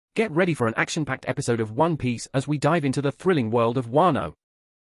Get ready for an action-packed episode of One Piece as we dive into the thrilling world of Wano.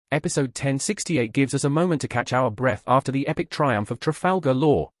 Episode 1068 gives us a moment to catch our breath after the epic triumph of Trafalgar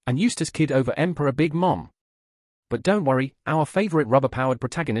Law and Eustace Kid over Emperor Big Mom. But don't worry, our favorite rubber-powered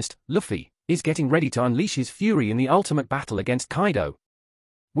protagonist, Luffy, is getting ready to unleash his fury in the ultimate battle against Kaido.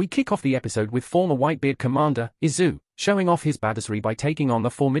 We kick off the episode with former Whitebeard commander, Izou, showing off his badassery by taking on the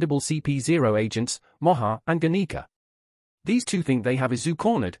formidable CP0 agents, Moha and Ganika. These two think they have Izou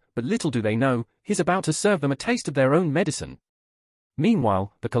cornered, but little do they know, he's about to serve them a taste of their own medicine.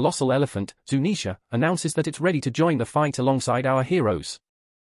 Meanwhile, the colossal elephant, Zunisha, announces that it's ready to join the fight alongside our heroes.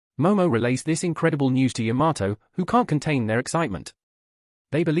 Momo relays this incredible news to Yamato, who can't contain their excitement.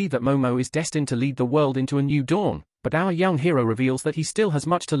 They believe that Momo is destined to lead the world into a new dawn, but our young hero reveals that he still has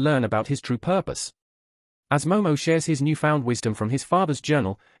much to learn about his true purpose. As Momo shares his newfound wisdom from his father's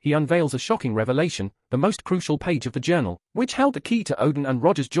journal, he unveils a shocking revelation: the most crucial page of the journal, which held the key to Oden and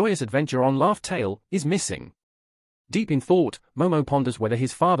Roger's joyous adventure on Laugh Tale, is missing. Deep in thought, Momo ponders whether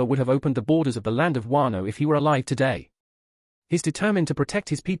his father would have opened the borders of the land of Wano if he were alive today. He's determined to protect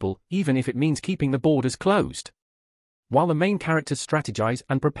his people, even if it means keeping the borders closed. While the main characters strategize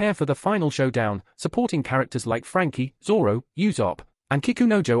and prepare for the final showdown, supporting characters like Frankie, Zoro, Usopp, and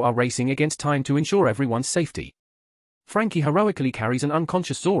Kikunojo are racing against time to ensure everyone's safety. Frankie heroically carries an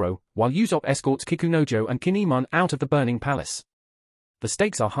unconscious Zoro, while Usopp escorts Kikunojo and Kinemon out of the burning palace. The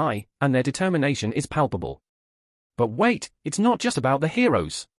stakes are high, and their determination is palpable. But wait, it's not just about the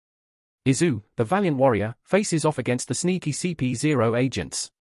heroes. Izou, the valiant warrior, faces off against the sneaky CP0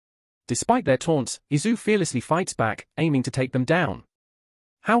 agents. Despite their taunts, Izou fearlessly fights back, aiming to take them down.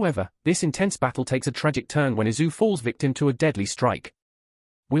 However, this intense battle takes a tragic turn when Izou falls victim to a deadly strike.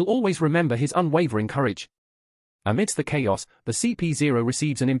 We'll always remember his unwavering courage. Amidst the chaos, the CP0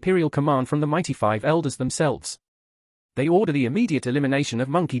 receives an imperial command from the mighty Five Elders themselves. They order the immediate elimination of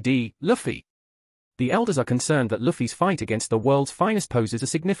Monkey D. Luffy. The Elders are concerned that Luffy's fight against the world's finest poses a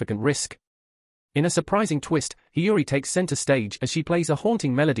significant risk. In a surprising twist, Hiyori takes center stage as she plays a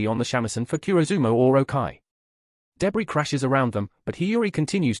haunting melody on the shamisen for Kurozumo Orochi. Debris crashes around them, but Hiyori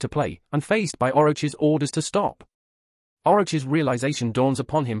continues to play, unfazed by Orochi's orders to stop. Orochi's realization dawns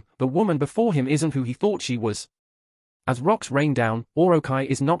upon him: the woman before him isn't who he thought she was. As rocks rain down, Orochi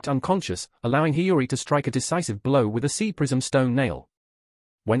is knocked unconscious, allowing Hiyori to strike a decisive blow with a sea prism stone nail.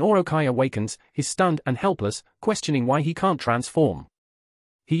 When Orochi awakens, he's stunned and helpless, questioning why he can't transform.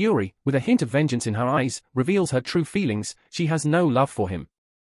 Hiyori, with a hint of vengeance in her eyes, reveals her true feelings: she has no love for him.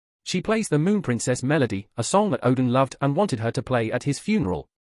 She plays the Moon Princess melody, a song that Oden loved and wanted her to play at his funeral.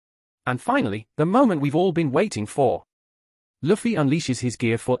 And finally, the moment we've all been waiting for. Luffy unleashes his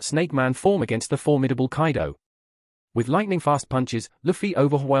Gear Foot Snakeman form against the formidable Kaido. With lightning-fast punches, Luffy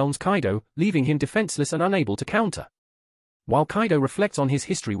overwhelms Kaido, leaving him defenseless and unable to counter. While Kaido reflects on his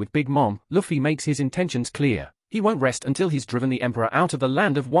history with Big Mom, Luffy makes his intentions clear: he won't rest until he's driven the Emperor out of the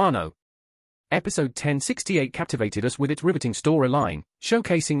land of Wano. Episode 1068 captivated us with its riveting storyline,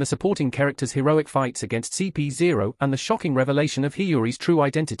 showcasing the supporting characters' heroic fights against CP0 and the shocking revelation of Hiyori's true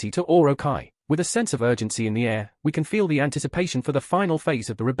identity to Orochi. With a sense of urgency in the air, we can feel the anticipation for the final phase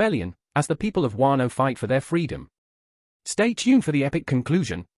of the rebellion, as the people of Wano fight for their freedom. Stay tuned for the epic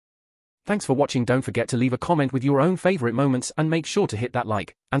conclusion. Thanks for watching. Don't forget to leave a comment with your own favorite moments and make sure to hit that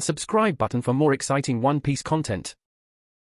like and subscribe button for more exciting One Piece content.